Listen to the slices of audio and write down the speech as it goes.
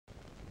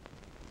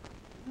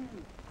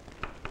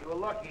You were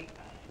lucky.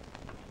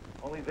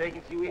 Only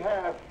vacancy we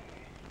have.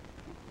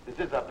 This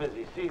is our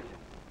busy season.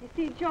 You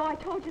see, Joe, I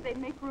told you they'd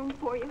make room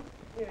for you.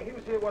 Yeah, he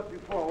was here once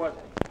before,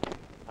 wasn't he?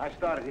 I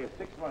started here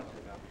 6 months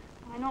ago.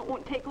 I know it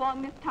won't take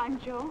long this time,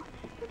 Joe.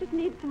 You just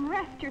need some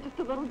rest. You're just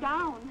a little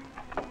down.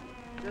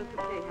 Joseph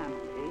J.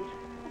 Hammond, age.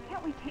 Well,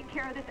 can't we take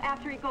care of this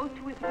after he goes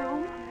to his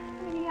room?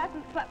 I mean, he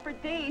hasn't slept for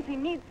days. He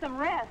needs some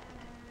rest.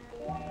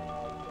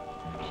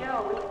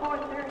 Joe, it's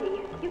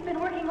 4:30. You've been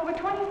working over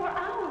 24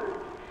 hours.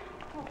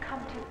 Oh,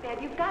 come to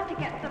bed. You've got to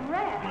get some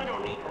rest. I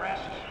don't need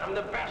rest. I'm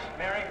the best,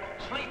 Mary.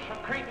 Sleeps for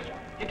creeps.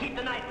 You keep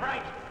the night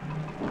bright.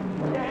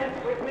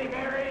 Dance with me,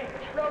 Mary.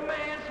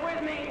 Romance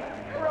with me.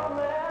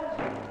 Romance.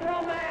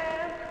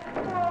 Romance.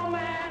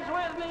 Romance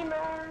with me,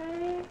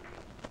 Mary.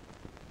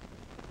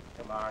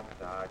 Come on,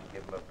 Sarge,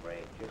 give him a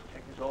break. Just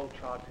check his old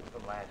charts in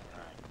from last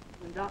time.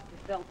 When Dr.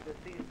 Seltzer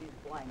sees these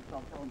blanks,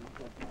 I'll tell him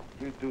to go.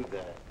 You do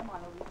that. Come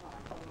on, it'll be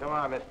fine. Come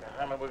on, Mr.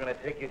 Hammond. We're going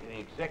to take you to the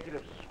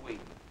executive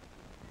suite.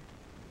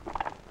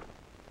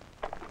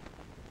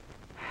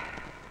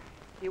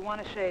 If you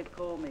want a shave,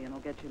 call me and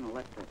I'll get you an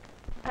electric.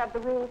 Have the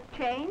rules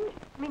changed?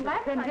 I mean, The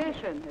last time...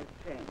 condition has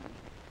changed.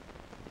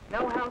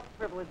 No house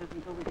privileges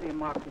until we see a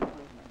marked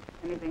improvement.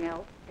 Anything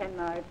else?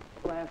 Penknives,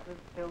 glasses,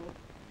 pills?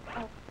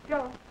 Oh,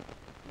 Joe.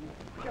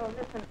 Joe,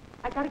 listen.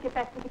 I got to get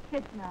back to the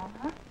kids now,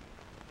 huh?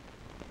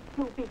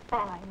 You'll be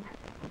fine.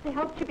 They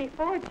helped you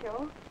before,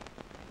 Joe.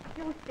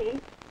 You'll see.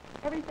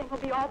 Everything will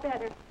be all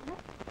better. Huh?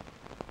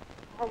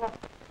 I'll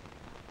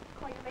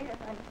call you later,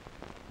 honey.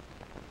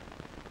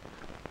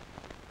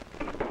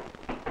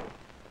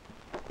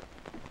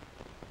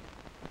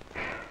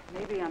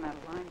 Maybe I'm out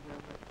of line here,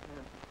 but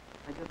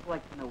I'd just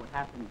like to know what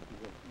happened to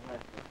you in the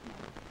last 6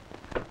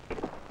 months.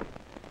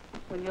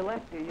 When you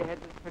left here, your head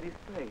was pretty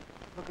straight.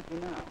 Look at you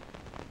now.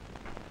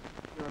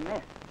 You're a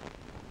mess.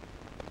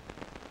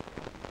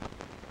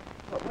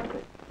 What was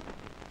it?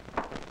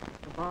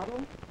 A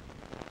bottle?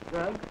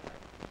 Drugs?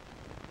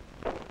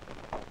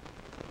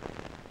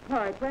 All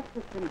right,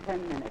 breakfast in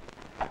 10 minutes.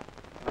 I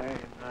am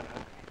not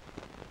hungry.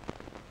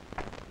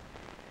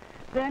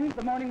 Then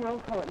the morning roll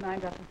call at 9,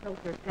 Dr.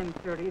 Seltzer at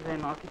 10:30,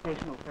 then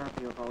occupational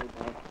therapy or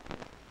volleyball.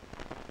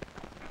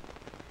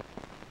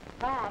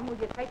 Tom, will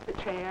you take the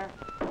chair?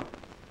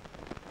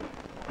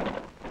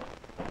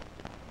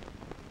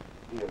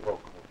 Be a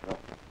vocal, Joe.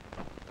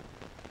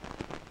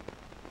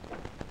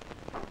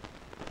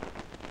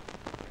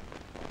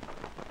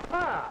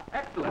 Ah,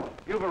 excellent.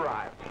 You've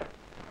arrived.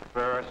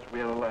 First,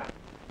 we'll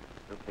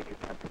take your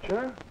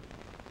temperature.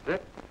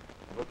 Sit.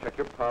 We'll check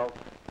your pulse.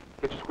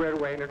 Get you squared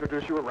away and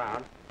introduce you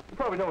around. You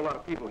probably know a lot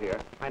of people here.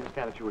 I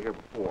understand that you were here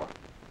before.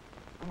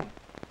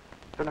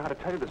 Don't know how to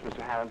tell you this,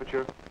 Mr. Hammond, but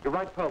your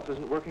right pulse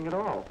isn't working at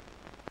all.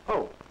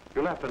 Oh,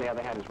 your left, on the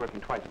other hand, is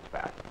working twice as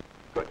fast.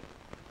 Good.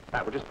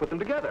 Now, we'll just put them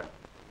together.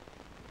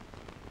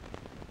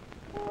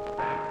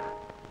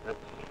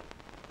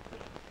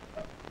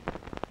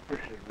 This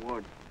is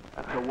wood.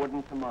 That's a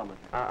wooden thermometer.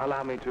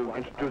 Allow me to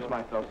introduce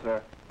myself,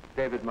 sir.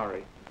 David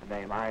Murray is the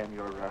name. I am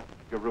your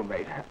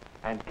roommate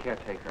and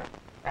caretaker.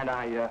 And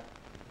I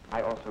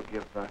also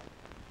give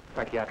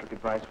psychiatric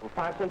advice for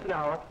 5 cents an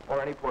hour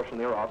or any portion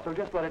thereof. So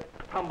just let it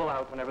tumble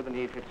out whenever the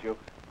need hits you.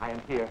 I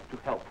am here to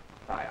help,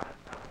 sire.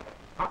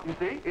 You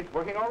see, it's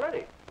working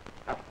already.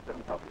 Now, let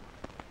me help you.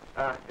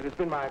 It has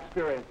been my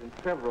experience in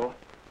several,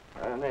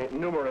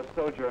 numerous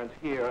sojourns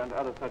here and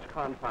other such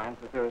confines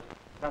that there is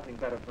nothing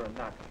better for a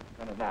nut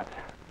than a nut.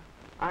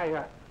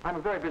 I'm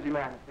a very busy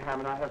man, Mr.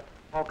 Hammond. I have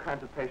all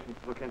kinds of patients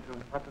to look into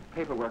and lots of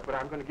paperwork, but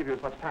I'm going to give you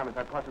as much time as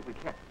I possibly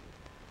can.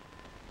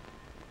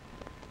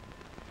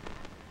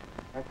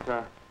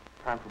 That's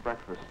time for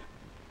breakfast.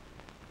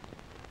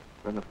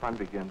 Then the fun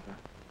begins.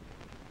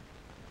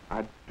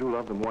 I do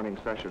love the morning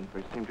sessions.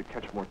 They seem to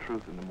catch more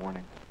truth in the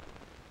morning.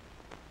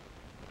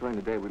 During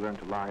the day, we learn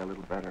to lie a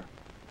little better.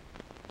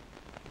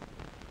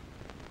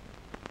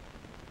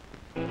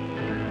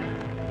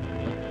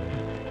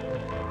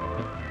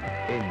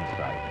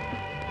 Insight.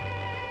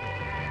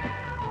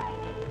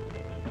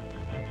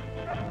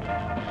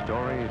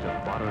 Stories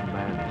of modern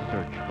man's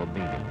search for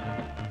meaning.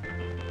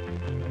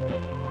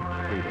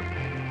 Freedom.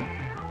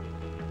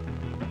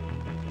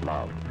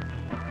 Love.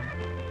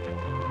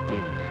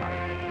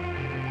 Insight.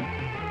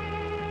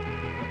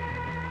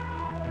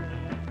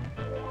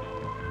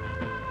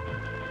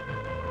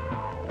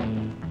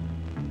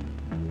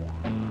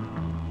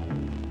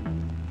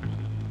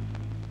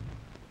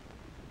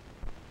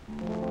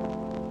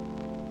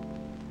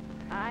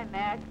 I'm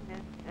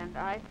Agnes, and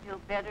I feel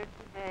better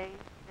today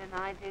than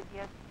I did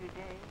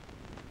yesterday.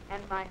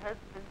 And my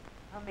husband's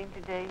coming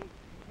today to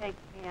take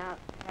me out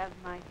to have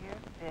my hair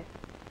fixed.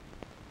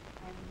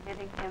 I'm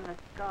knitting him a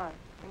scarf.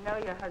 We know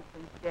your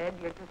husband's dead.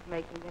 You're just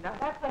making it up.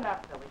 That's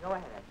enough, Billy. Go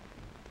ahead.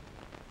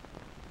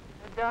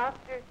 The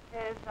doctor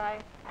says I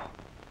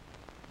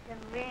can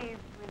leave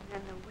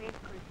within a week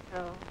or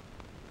so.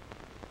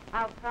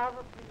 I'll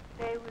probably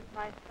stay with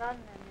my son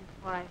and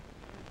his wife,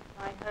 since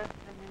my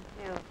husband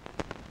is ill.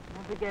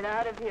 Have to get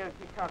out of here if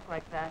you talk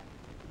like that.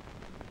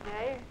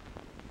 Today,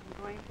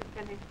 I'm going to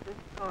finish this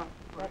scarf.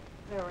 That's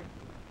very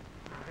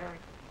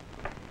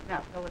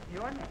Now, tell us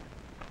your name.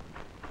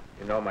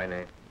 You know my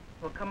name.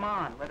 Well, come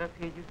on, let us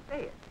hear you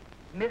say it.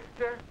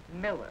 Mr.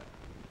 Miller.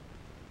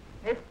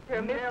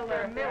 Mr.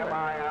 Miller.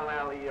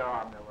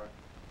 M-I-L-L-E-R, Miller.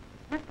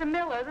 Mr.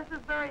 Miller, this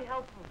is very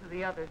helpful to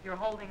the others. You're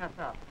holding us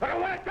up. I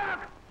don't want to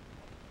talk!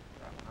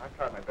 I've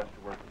tried my best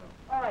to work with them.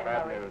 All right,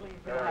 Bad Murray, news. please,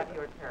 you'll have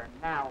your turn.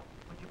 Now,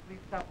 would you please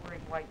stop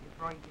wearing white? You're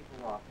throwing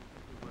people off.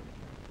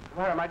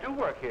 Madam, I do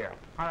work here.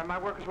 My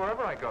work is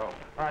wherever I go.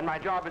 And my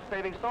job is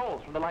saving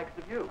souls from the likes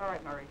of you. All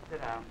right, Murray,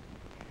 sit down.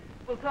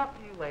 We'll talk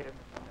to you later,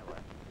 Mr. Miller.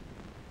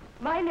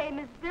 My name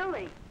is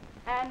Billy,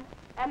 and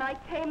I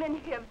came in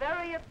here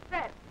very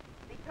upset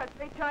because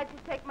they tried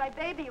to take my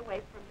baby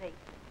away from me.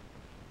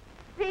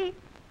 See,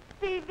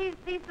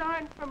 these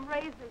aren't from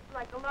razors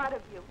like a lot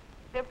of you.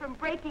 They're from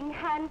breaking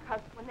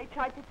handcuffs when they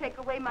tried to take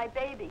away my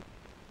baby.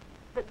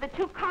 The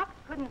two cops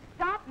couldn't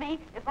stop me.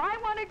 If I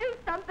want to do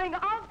something,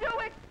 I'll do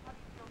it. How do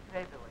you feel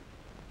today, Billy?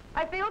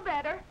 I feel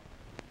better.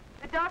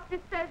 The doctor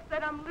says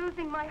that I'm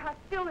losing my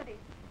hostility.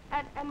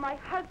 And my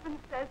husband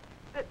says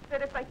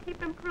that if I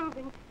keep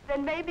improving,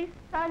 then maybe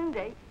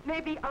Sunday,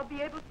 maybe I'll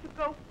be able to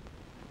go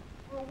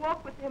for a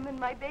walk with him and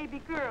my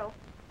baby girl.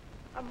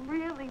 I'm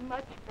really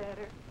much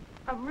better.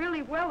 I'm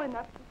really well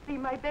enough to see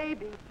my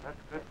baby. That's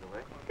good,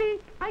 Billy.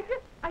 See, I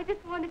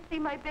just want to see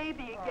my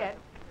baby again.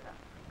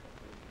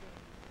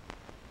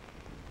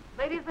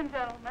 Ladies and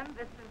gentlemen,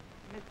 this is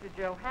Mr.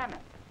 Joe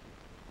Hammond.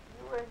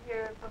 You were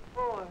here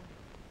before.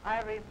 I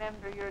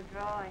remember your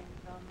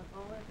drawings on the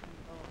bulletin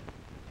board.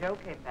 Joe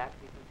came back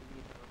because he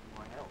needs a little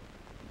more help.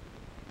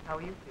 How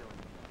are you feeling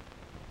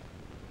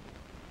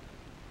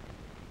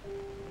today?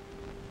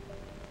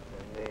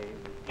 My name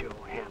is Joe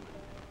Hammond.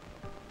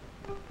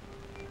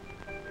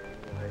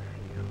 And I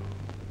feel...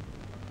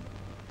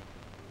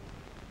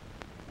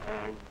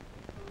 And...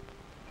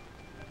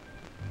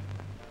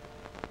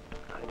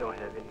 I don't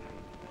have any feelings.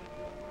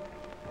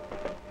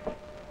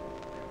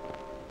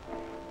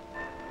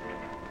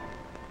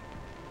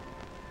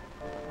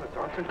 It's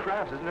arts and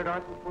crafts, isn't it?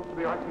 Arts supposed to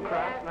be arts and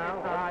crafts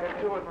now? Arts Let's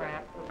get to and it.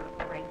 crafts, so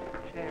let's arrange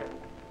the chairs.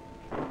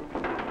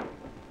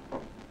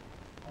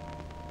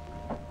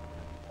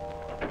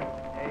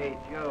 Hey,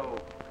 Joe.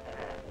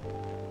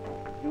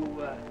 You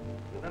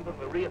remember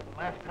Maria from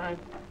last time?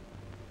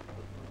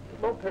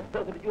 Lopez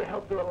tells me that you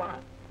helped her a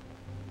lot.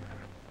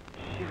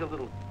 She's a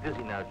little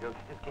dizzy now, Joe.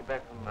 She just came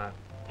back from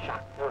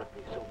shock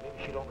therapy, so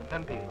maybe she don't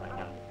remember you right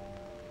now.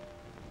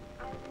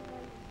 I remember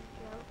you,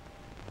 Joe.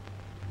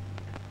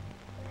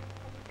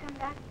 You've come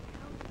back to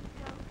help me,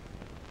 Joe.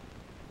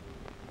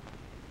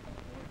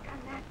 You've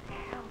come back to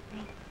help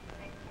me.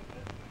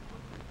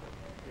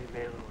 Leave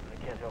me alone. I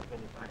can't help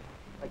anybody.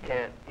 I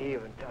can't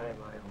even tie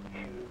my own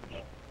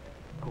shoes.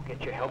 Go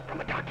get your help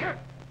from a doctor.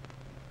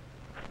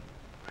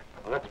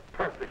 Well, that's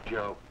perfect,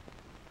 Joe.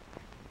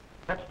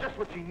 That's just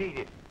what she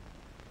needed.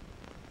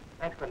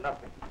 Thanks for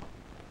nothing.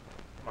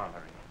 Come on,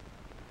 Maria.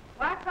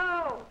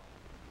 Wacko!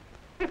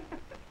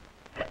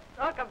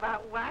 Talk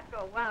about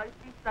wacko. Wow,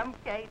 she's some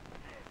case.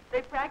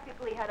 They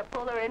practically had to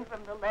pull her in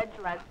from the ledge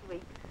last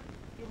week.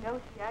 You know,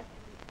 she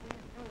actually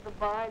squeezed through the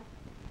bars.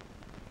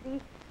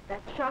 See,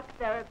 that shock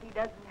therapy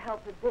doesn't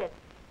help a bit.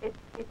 It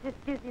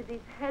just gives you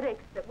these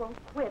headaches that won't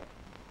quit.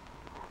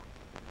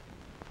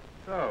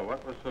 So,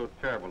 what was so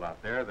terrible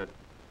out there that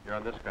you're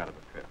on this kind of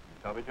a trip? Can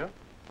you tell me, Joe?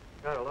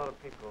 Got a lot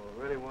of people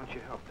who really want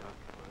your help, Doc.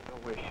 Well,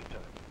 don't waste your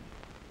time.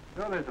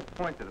 You know, there's a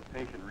point that a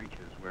patient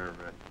reaches where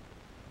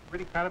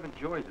really kind of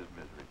enjoys his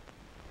misery.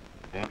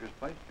 Dangerous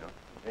place, Joe.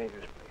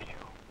 Dangerous place,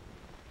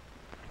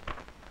 Joe.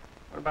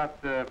 What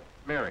about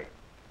Mary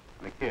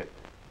and the kids?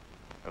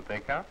 Don't they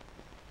count?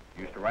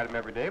 You used to write them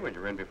every day when you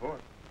were in before.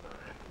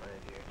 My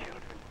dear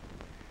children.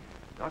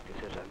 Doctor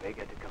says I may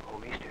get to come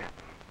home Easter.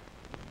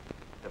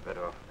 They're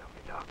better off without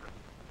me, Doc.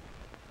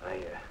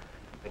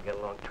 I've been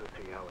getting along 2 or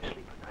 3 hours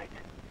sleep a night.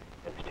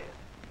 Understand?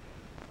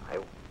 I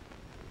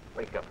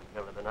wake up in the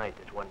middle of the night.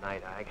 There's one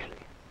night I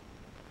actually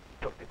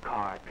took the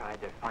car, tried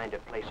to find a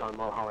place on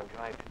Mulholland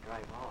Drive to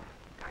drive off.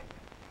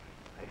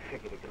 I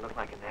figured it could look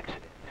like an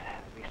accident.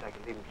 At least I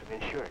could leave him some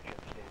insurance, you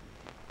understand?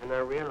 And I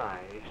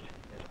realized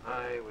as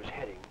I was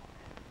heading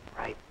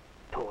right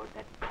toward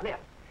that cliff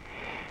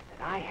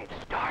that I had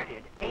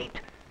started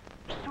 8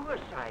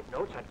 suicide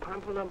notes. I'd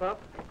crumple them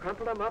up,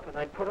 and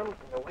I'd put them in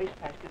the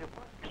wastebasket at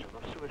work. So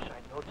those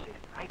suicide notes, they'd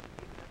frighten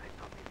me, and I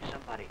thought maybe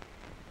somebody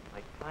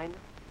might find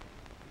them.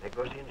 There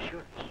goes the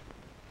insurance.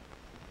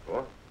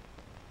 What?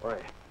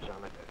 Why,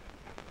 sound like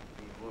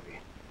a B movie.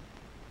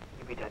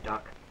 You beat that,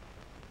 Doc.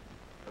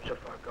 I'm so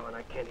far gone,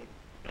 I can't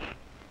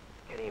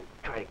even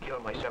try to kill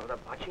myself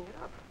without botching it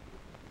up.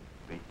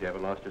 At least you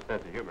haven't lost your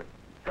sense of humor.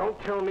 Don't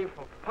tell me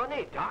from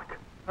funny, Doc.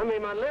 I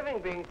mean, my living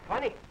being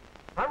funny.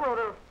 I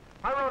wrote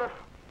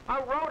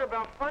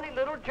about funny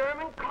little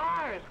German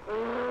cars.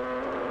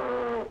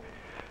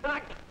 And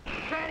I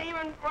can't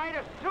even write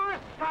a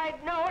suicide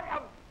note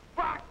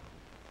about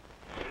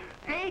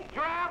 8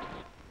 drafts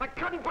I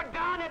couldn't put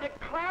down a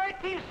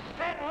declarative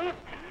sentence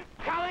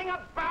telling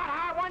about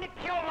how I want to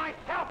kill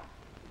myself.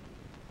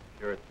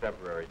 Sure, it's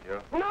temporary,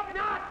 Joe. No,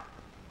 not!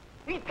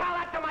 You tell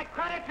that to my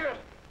creditors.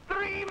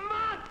 3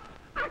 months!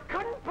 I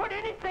couldn't put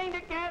anything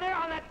together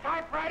on that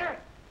typewriter?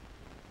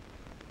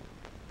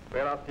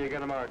 Well, I'll see you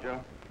again tomorrow,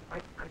 Joe. I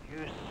could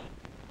use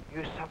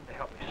something to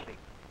help me sleep.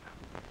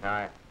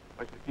 I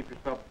want you to keep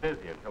yourself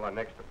busy until our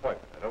next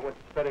appointment. I don't want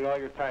you spending all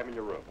your time in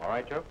your room. All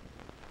right, Joe?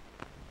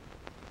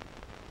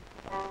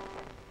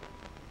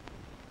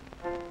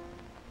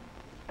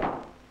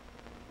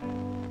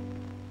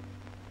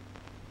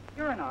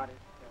 You're an artist,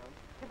 Joe.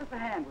 Give us a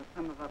hand with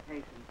some of our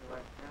patients who are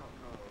self.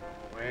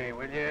 Go away,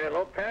 will you,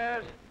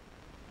 Lopez?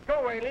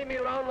 Go away. Leave me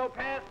alone,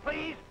 Lopez,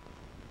 please.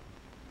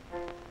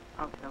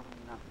 I'll tell him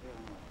you're not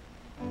feeling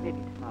well.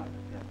 Maybe tomorrow,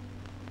 Joe.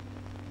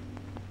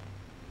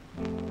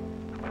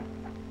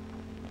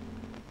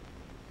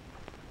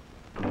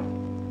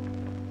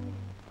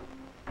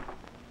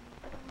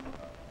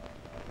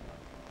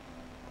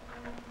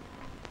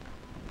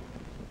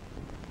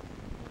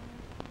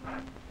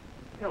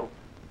 Pills.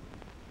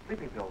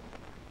 Sleeping pills.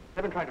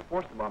 They've been trying to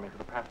force them on me for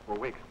the past 4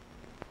 weeks.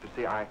 You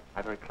see, I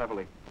very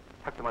cleverly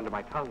tuck them under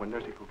my tongue when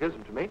Nursey Pooh gives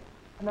them to me,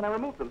 and then I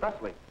remove them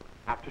thusly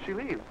after she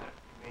leaves.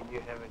 You mean you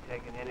haven't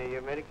taken any of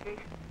your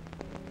medication?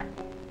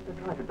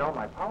 They're trying to dull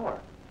my power.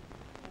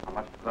 I'm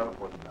much too clever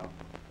for them, though.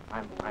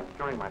 I'm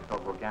curing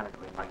myself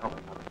organically by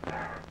helping others.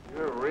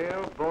 You're a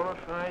real bona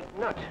fide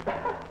nut.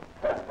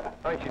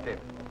 Aren't you,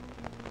 David?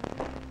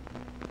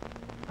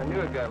 I knew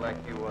a guy like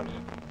you once.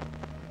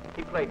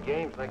 He played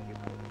games like you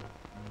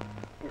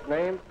could. His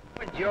name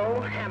was Joe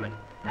Hammond.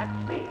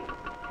 That's me.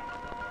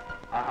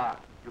 Aha.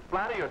 You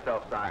flatter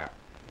yourself, sire.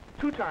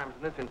 2 times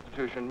in this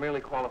institution merely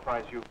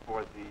qualifies you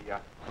for the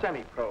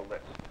semi-pro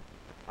list.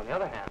 On the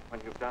other hand, when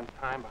you've done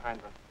time behind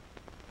the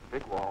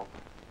big wall,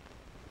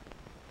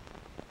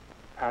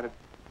 padded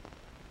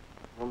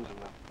rooms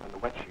and the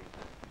wet sheets.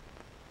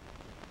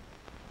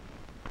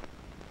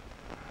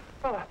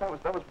 Well,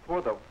 that was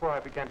before I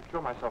began to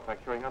cure myself by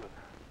curing others.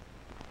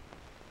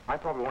 I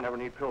probably won't ever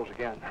need pills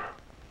again.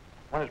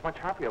 One is much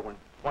happier when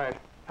is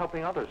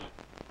helping others.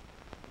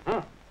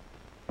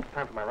 It's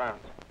time for my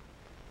rounds.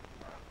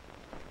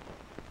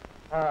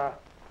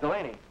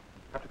 Delaney.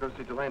 I have to go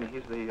see Delaney.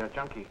 He's the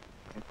junkie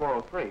in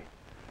 403.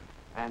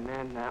 And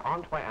then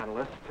on to my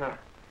analyst. I have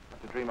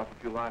to dream up a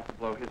few lines to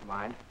blow his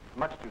mind.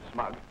 Much too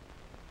smug.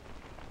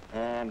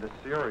 And the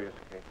serious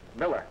case.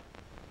 Miller.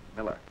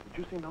 Did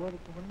you see Miller this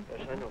morning?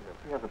 Yes, I know Miller.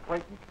 He has a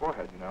plate in his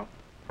forehead, you know.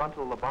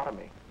 Frontal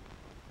lobotomy.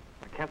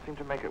 I can't seem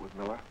to make it with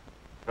Miller.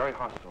 Very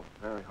hostile,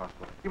 very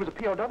hostile. He was a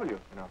POW, you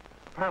know.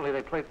 Apparently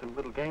they played some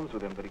little games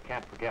with him that he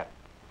can't forget.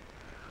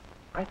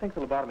 I think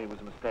the lobotomy was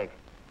a mistake.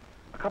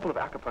 A couple of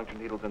acupuncture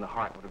needles in the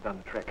heart would have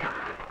done the trick.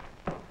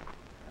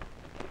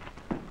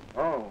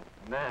 Oh,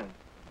 and then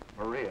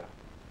Maria.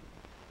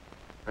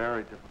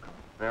 Very difficult,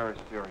 very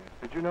serious.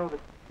 Did you know that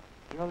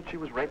she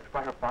was raped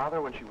by her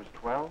father when she was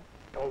 12?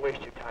 Don't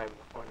waste your time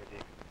on her,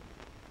 David.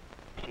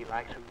 She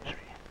likes a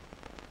mystery.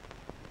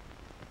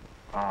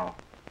 Oh.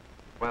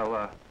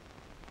 Well,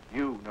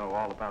 you know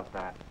all about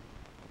that,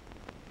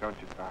 don't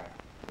you, sire?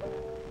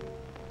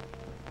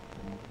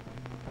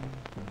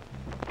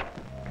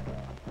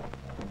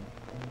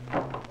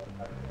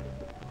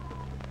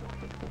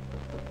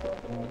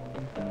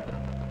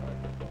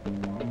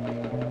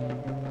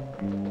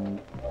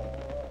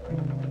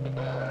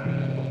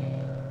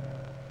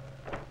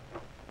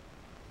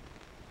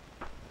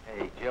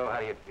 Hey, Joe, how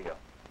do you feel?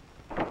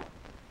 And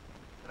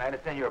I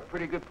understand you're a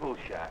pretty good pool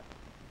shot.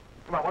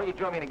 Come on, why don't you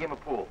join me in a game of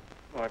pool?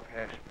 Oh, I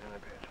passed, man, I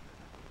passed.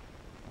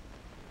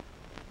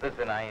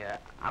 Listen,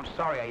 I'm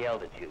sorry I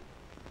yelled at you.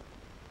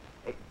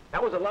 Hey,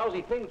 that was a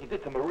lousy thing you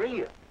did to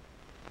Maria.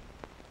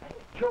 Hey,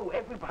 Joe,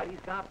 everybody's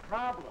got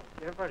problems.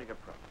 Everybody's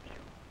got problems,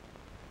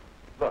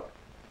 Joe. Look,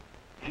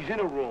 she's in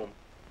a room.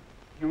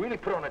 You really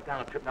put her on a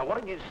down trip. Now, why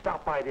don't you just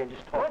stop by there and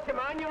just talk? What's you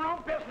mind your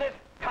own business,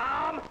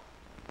 Tom?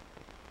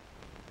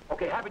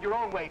 Okay, have it your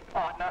own way,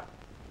 partner.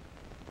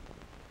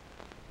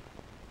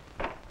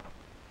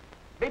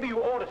 Maybe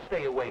you ought to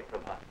stay away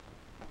from her.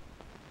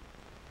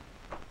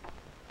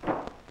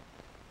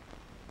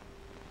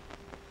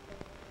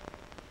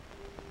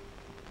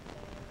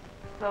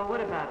 So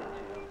what about it,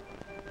 Joe?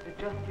 Is it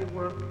just your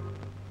work?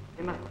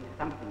 There must be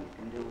something you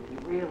can do if you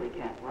really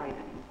can't write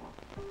anymore.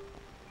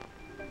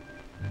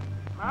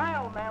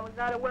 My old man was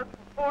out of work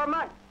for 4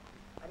 months,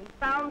 but he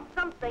found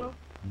something.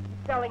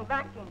 He's selling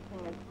vacuum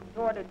cleaners from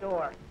door to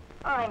door.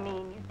 I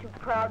mean, you too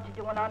proud to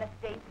do an honest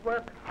day's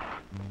work?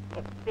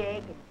 Get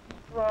big and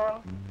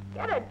strong.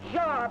 Get a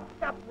job.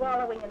 Stop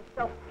wallowing in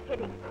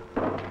self-pity.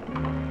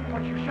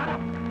 Won't you shut up?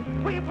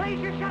 Will you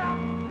please just shut up?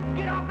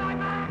 Get off my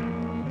back!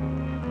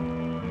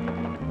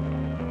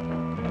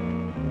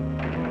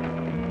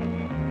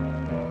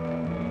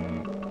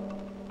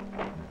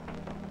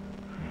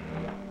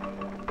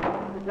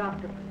 The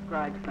doctor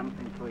prescribed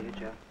something for you,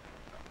 Joe.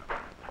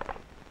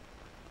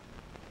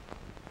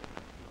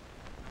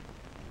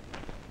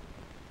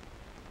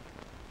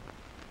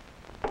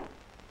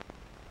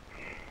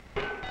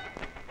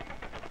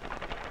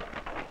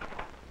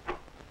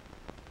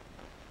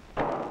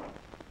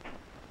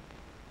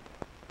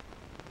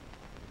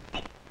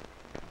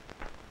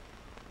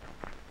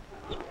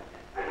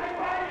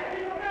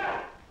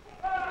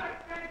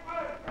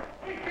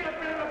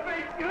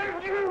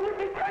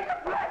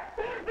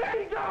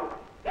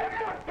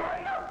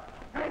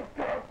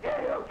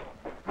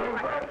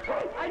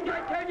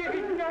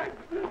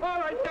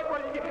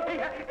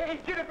 He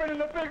should have been in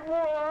the big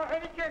war,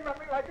 and he came at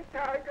me like a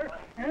tiger.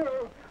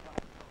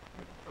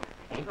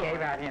 He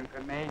gave out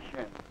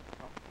information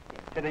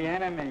to the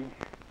enemy.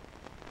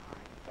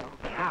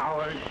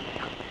 Coward.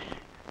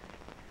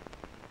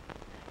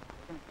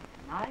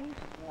 Nice.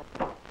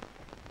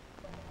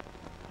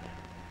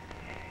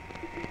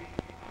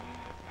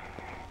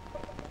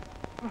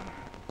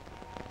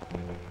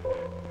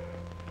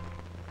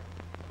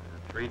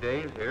 3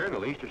 days here, and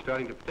at least you're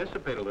starting to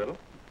participate a little.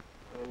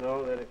 I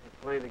know that if you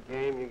play the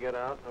game, you get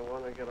out, and I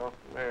want to get off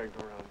the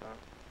merry-go-round, Doc.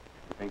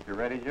 You think you're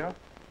ready, Joe?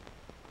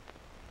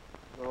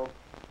 No.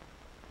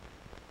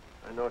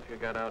 I know if you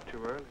got out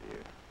too early, you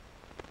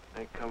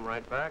ain't come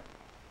right back.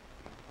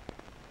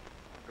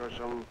 Go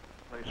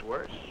someplace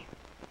worse.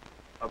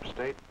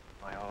 Upstate,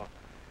 my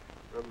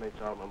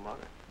roommate's alma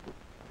mater.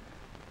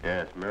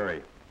 Yes,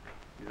 Murray.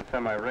 He's a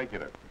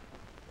semi-regular.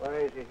 Why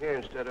is he here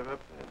instead of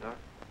up there, Doc?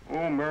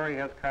 Oh, Murray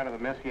has kind of a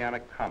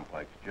messianic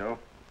complex, Joe.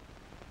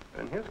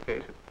 But in his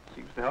case, it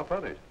seems to help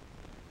others.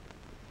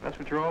 That's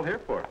what you're all here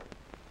for.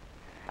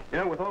 You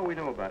know, with all we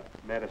know about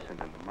medicine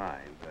and the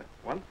mind,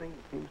 one thing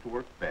that seems to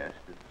work best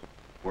is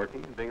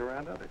working and being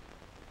around others.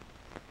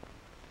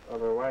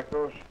 Other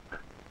wackos?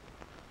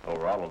 Oh,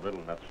 we're all a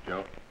little nuts,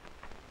 Joe.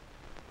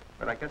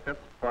 But I guess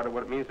that's part of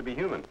what it means to be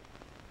human.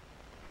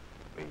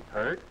 We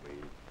hurt, we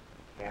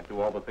can't do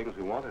all the things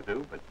we want to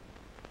do, but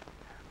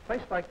a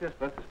place like this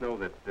lets us know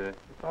that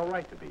it's all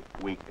right to be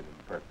weak and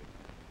imperfect,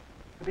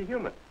 to be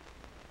human.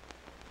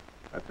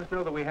 Lets us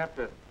know that we have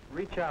to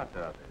reach out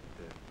to others,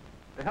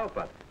 to help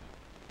others.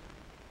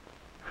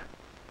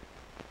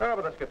 Oh,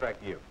 but let's get back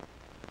to you.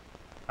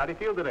 How do you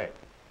feel today?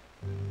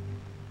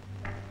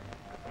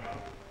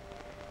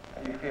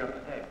 How do you feel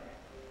today?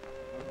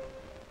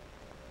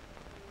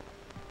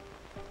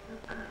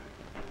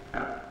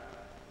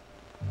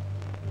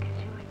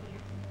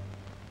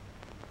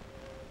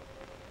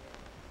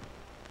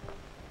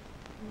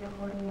 You're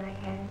holding my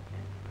hand,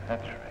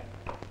 That's right.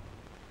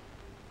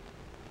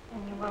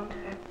 and you won't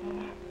hurt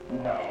me.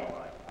 No,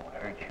 I won't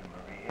hurt you,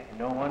 Maria.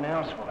 No one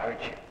else will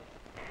hurt you.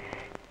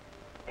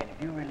 And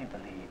if you really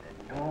believe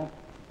that no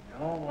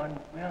one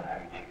will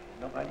hurt you,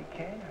 nobody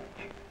can hurt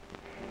you,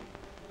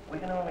 we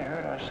can only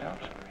hurt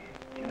ourselves, Maria.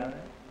 Do you know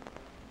that?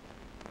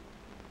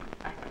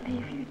 I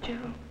believe you,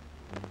 Joe.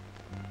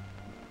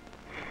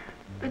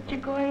 But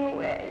you're going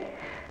away.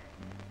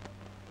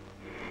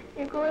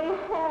 You're going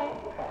home.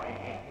 Oh,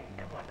 hey,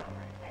 come on,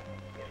 Maria.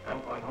 Yes,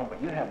 I'm going home,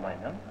 but you have my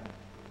number.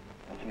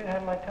 Don't you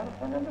have my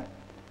telephone number?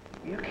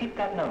 You keep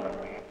that number,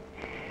 Maria.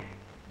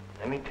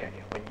 Let me tell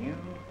you, when you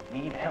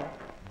need help,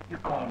 you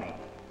call me.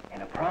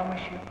 And I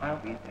promise you, I'll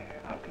be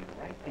there. I'll be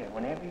right there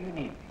whenever you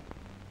need me.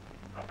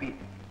 I'll be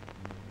there.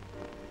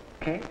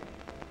 Okay?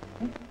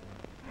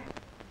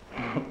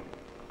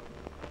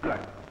 Good.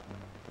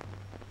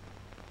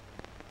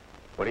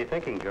 What are you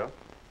thinking, Joe?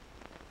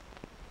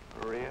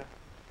 Maria,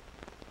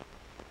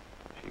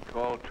 she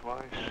called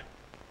twice.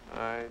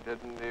 I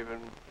didn't even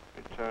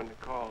return the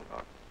call,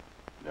 Doc.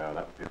 No,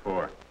 that was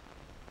before.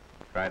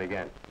 Try it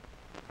again.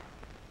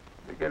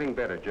 You're getting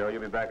better, Joe.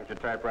 You'll be back at your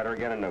typewriter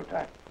again in no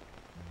time.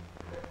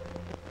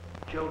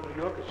 Joe,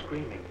 New York is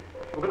screaming.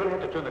 We're going to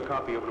have to turn the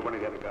copy over to one of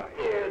the other guys.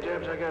 Yeah,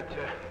 Debs, I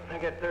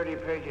got 30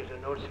 pages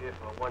of notes here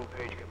for a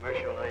one-page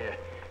commercial. I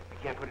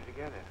can't put it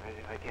together.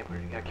 I can't put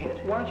it together. I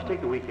can't. Why don't you take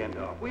the weekend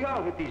off? We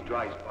all hit these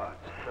dry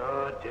spots.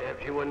 Oh,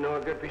 Debs, you wouldn't know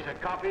a good piece of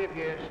copy if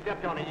you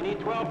stepped on it. You need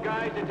 12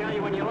 guys to tell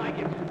you when you like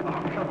it.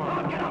 Oh, come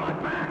on, get on my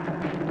back.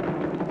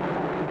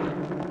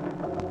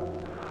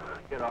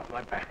 Get off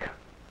my back.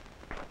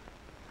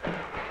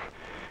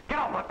 Get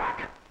off my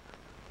back.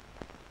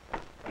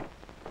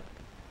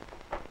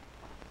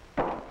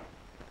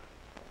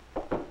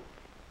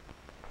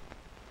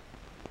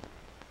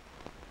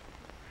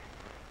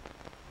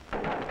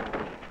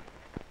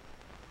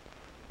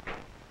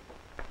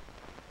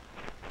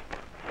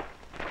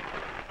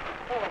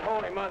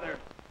 Holy Mother.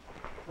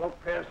 No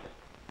piss.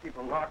 Keep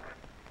a lock.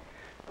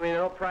 I mean,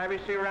 no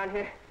privacy around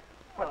here?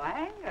 Well,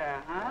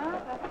 anger, huh?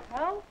 That's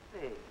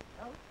healthy.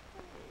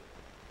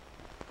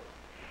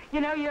 You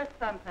know, you're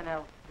something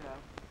else, Joe.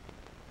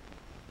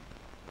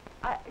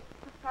 It's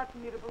just hard for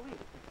me to believe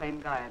it's the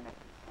same guy I met this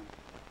summer.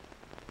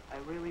 I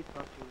really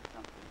thought you were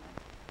something then.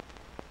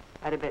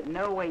 I'd have bet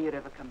no way you'd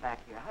ever come back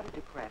here. How did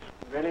you crash?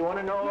 You really want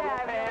to know? Yeah,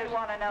 I really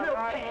want to know.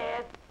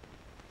 Lopez.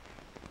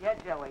 Yeah,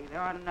 Joey,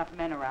 there aren't enough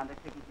men around to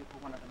take you for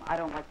one of them. I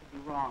don't like to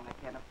be wrong. I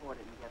can't afford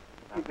it and get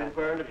it. You've been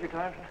burned a few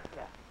times?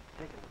 Yeah.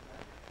 Take it.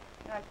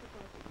 Yeah, I took a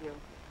look at you.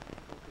 I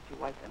took a look at your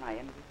wife, and I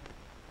envied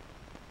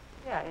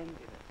her. Yeah, I envied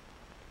her.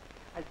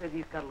 I said,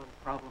 he's got a little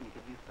problem. He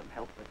could use some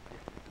help, but this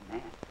is the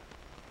man.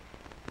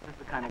 This is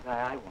the kind of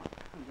guy I want.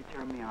 You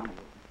turn me on a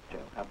little,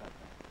 Joe. How about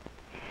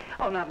that?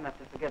 Oh, not enough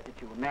to forget that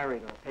you were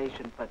married or a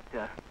patient, but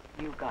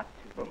you got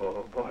to.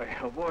 Oh, boy.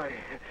 Oh, boy.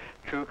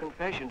 True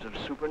confessions of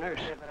super nurse.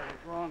 Yeah, but I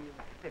was wrong. You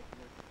were sick.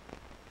 You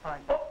were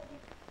fine.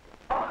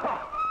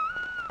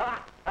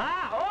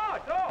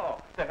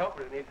 The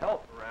helper needs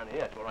help around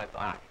here. That's what I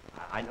thought.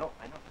 I know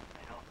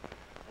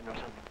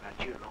something about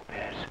you,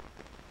 Lopez.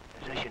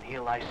 Physician,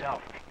 heal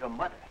thyself. Your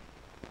mother.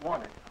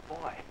 wanted a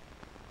boy.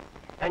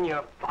 And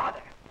your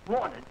father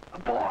wanted a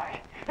boy.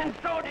 And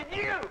so did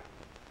you.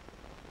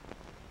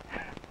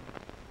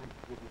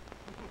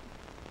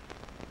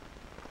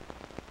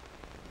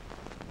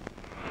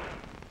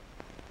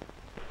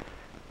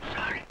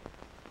 Sorry.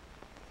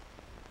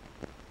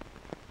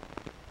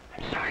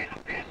 I'm sorry,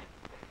 Lopez.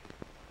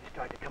 We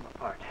started to come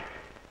apart.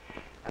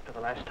 After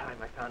the last time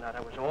I found out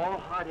I was all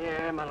hot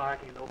air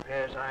malarkey,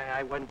 Lopez.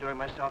 I wasn't doing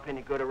myself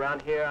any good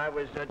around here. I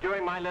was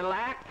doing my little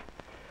act.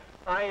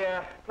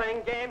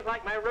 Playing games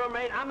like my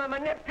roommate. I'm a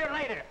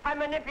manipulator. I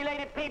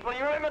manipulated people.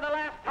 You remember the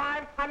last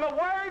time? I'm a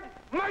word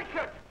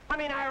merchant. I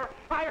mean, I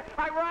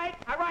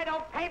write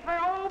on paper.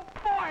 Oh,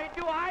 boy,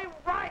 do I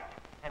write.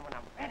 And when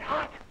I'm red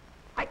hot,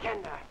 I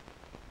can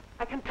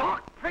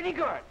talk pretty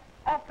good,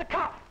 off the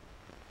cuff.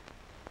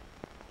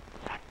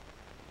 Son,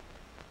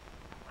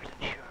 I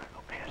wasn't sure,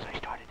 Lopez. I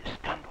started to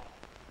stumble.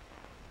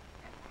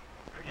 And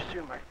pretty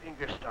soon my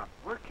fingers stopped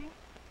working.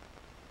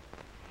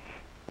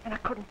 And I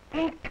couldn't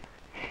think.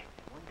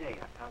 One day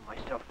I found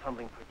myself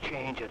fumbling for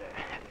change at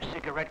a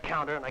cigarette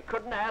counter, and I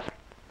couldn't ask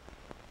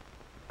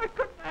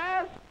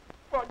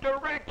for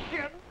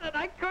directions, and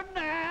I couldn't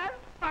ask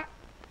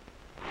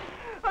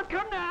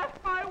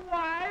my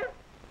wife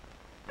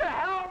to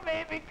help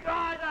me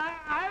because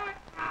I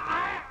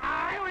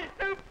was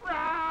too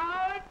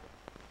proud.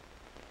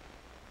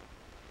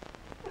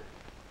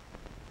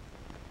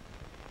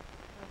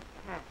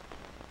 Cat.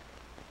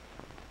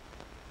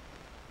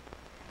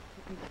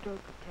 You can stroke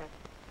a cat.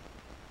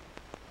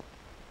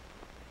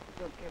 You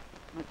don't get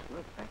much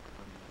love back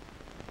from me.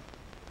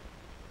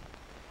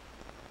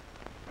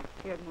 I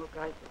scared more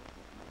guys off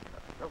with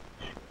my self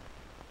shit.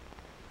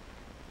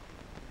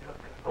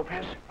 Look,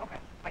 Lopez,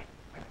 wait.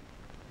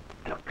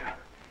 Look,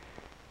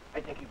 I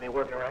think you've been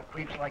working around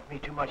creeps like me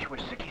too much. We're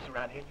sickies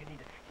around here. You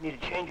need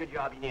to change your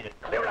job. You need to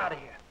clear out of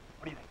here.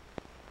 What do you think?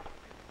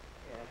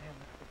 Yeah, I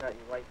haven't forgot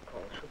your wife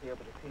calls. She'll be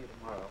able to see you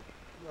tomorrow.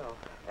 Well,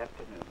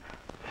 afternoon.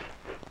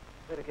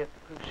 Better get the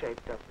crew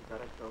shaped up. We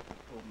got ourselves a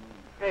full moon.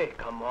 Hey,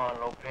 come on,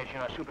 Lopez.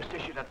 You're not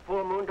superstitious. That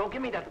full moon. Don't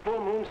give me that full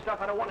moon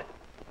stuff. I don't want it.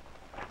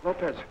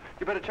 Lopez,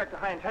 you better check the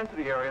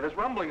high-intensity area. There's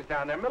rumblings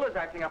down there. Miller's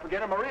acting up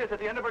again, and Maria's at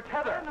the end of her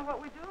tether. I don't know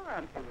what we do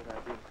around here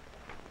without you.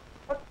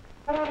 What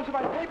happened to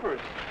my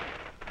papers?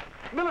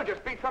 Miller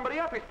just beat somebody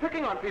up. He's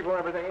picking on people and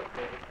everything.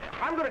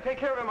 I'm going to take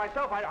care of him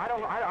myself.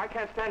 I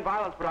can't stand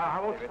violence, but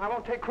I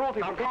won't take cruelty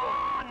from people.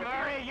 Come on,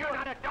 Murray. You're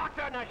not a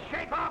doctor. Now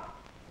shape up.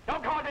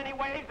 Don't cause any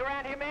waves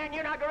around here, man.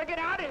 You're not going to get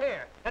out of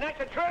here. And that's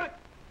the truth.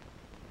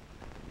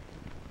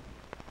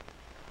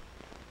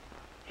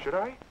 Should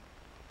I?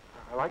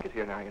 I like it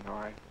here now, you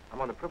know.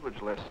 I'm on the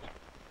privilege list.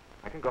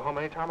 I can go home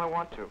anytime I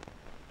want to.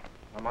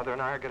 My mother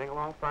and I are getting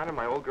along fine, and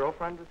my old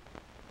girlfriend is...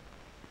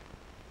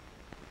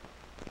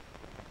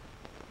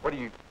 What do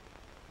you...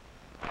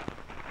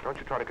 Don't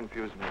you try to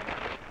confuse me.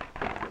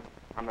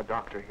 I'm the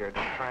doctor here.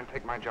 Don't try and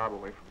take my job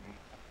away from me.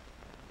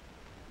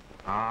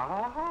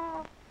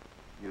 Ah,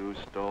 you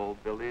stole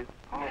Billy's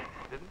home,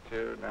 didn't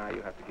you? Now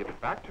you have to give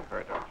it back to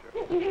her, don't you?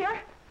 Did you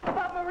hear?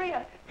 About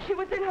Maria. She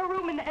was in her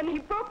room and he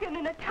broke in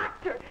and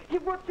attacked her. He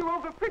worked her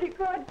over pretty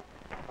good.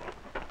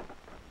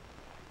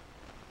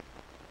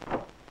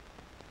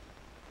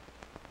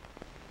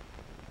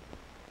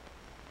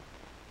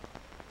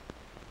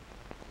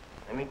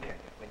 Let me tell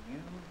you, when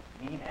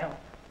you need help,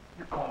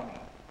 you call me.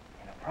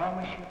 And I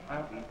promise you,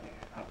 I'll be there.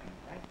 I'll be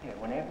right there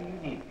whenever you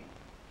need me.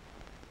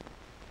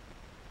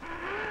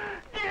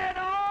 Get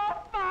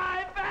off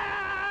my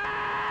back!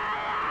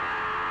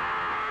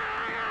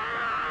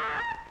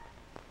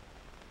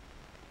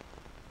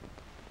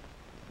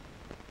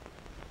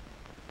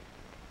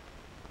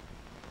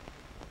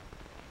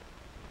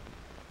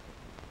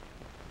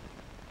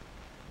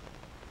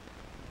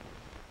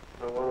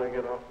 So when I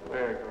get off the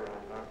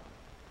merry-go-round, huh?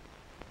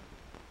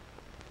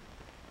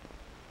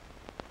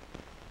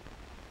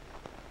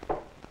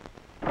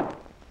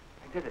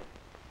 I did it.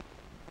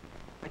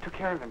 I took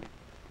care of him.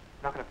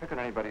 Not going to pick on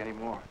anybody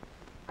anymore.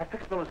 I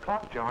fixed Miller's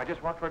clock, Joe. I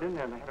just walked right in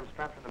there and they had him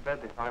strapped in the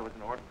bed. They thought I was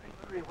an orderly.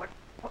 Murray,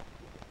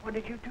 what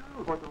did you do?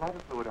 Poured the lighter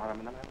fluid on him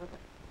and then I lit it.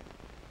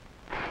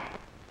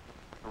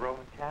 A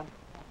Roman candle.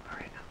 Oh,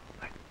 Murray, no.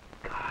 My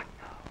God,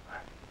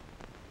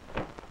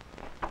 no.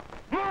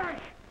 Murray!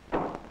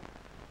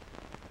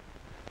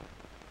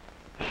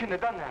 You shouldn't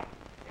have done that.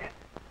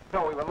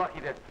 No, we were lucky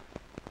that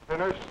the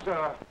nurse,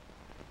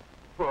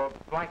 put a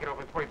blanket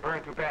over him before he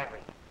burned too badly.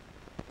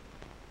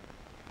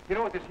 You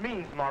know what this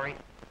means, Maury?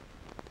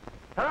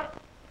 Huh?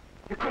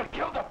 You could have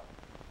killed him.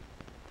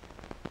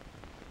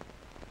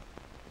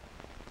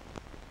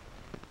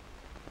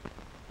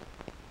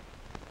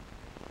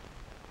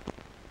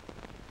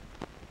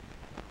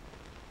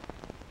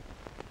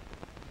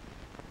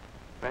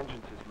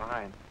 Vengeance is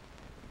mine.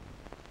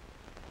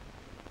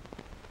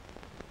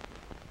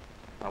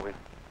 Oh,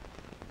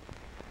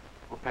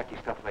 we'll pack your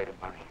stuff later,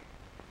 Murray.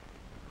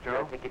 Joe?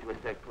 I'll take you to a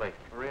safe place.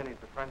 Maria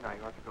needs a friend now.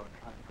 You ought to go and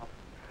try and help her.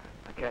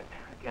 I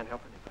can't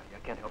help anybody. I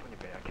can't help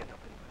anybody.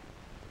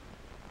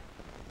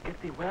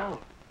 Get thee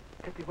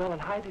well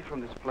and hide thee from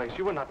this place.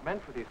 You were not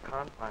meant for these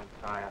confines,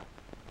 sire.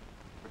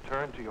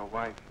 return to your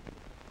wife,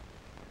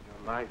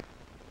 your life.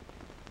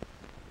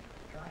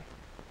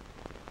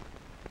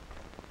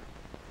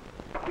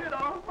 Get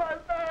off my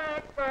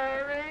back,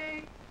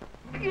 Mary!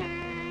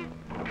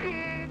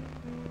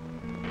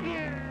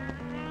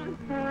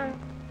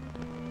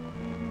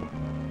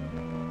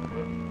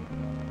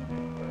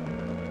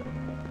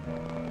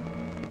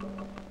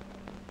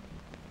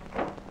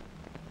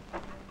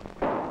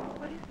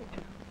 What is it,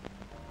 Joe?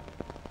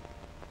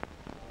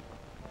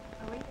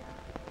 Maria?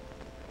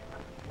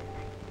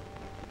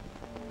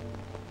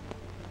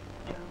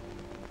 Joe?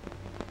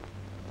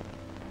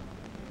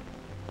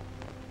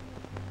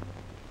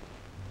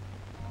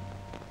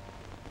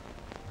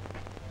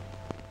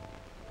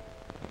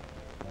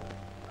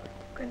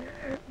 You're gonna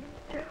hurt me,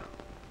 Joe.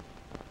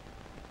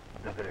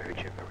 Not gonna hurt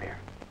you, Maria.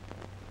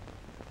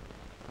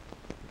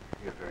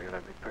 You're a very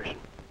lovely person.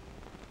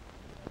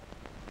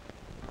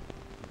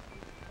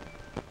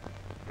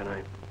 Can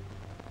I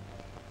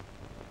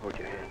hold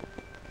your hand?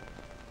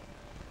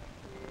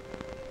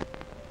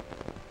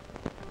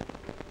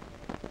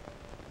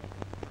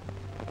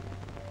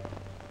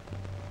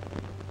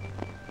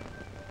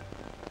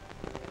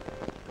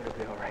 It'll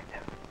be all right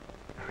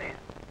now. Maria.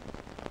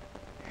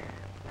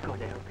 We're going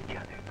to help each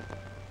other.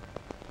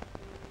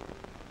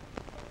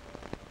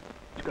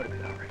 It's gonna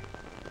be all right.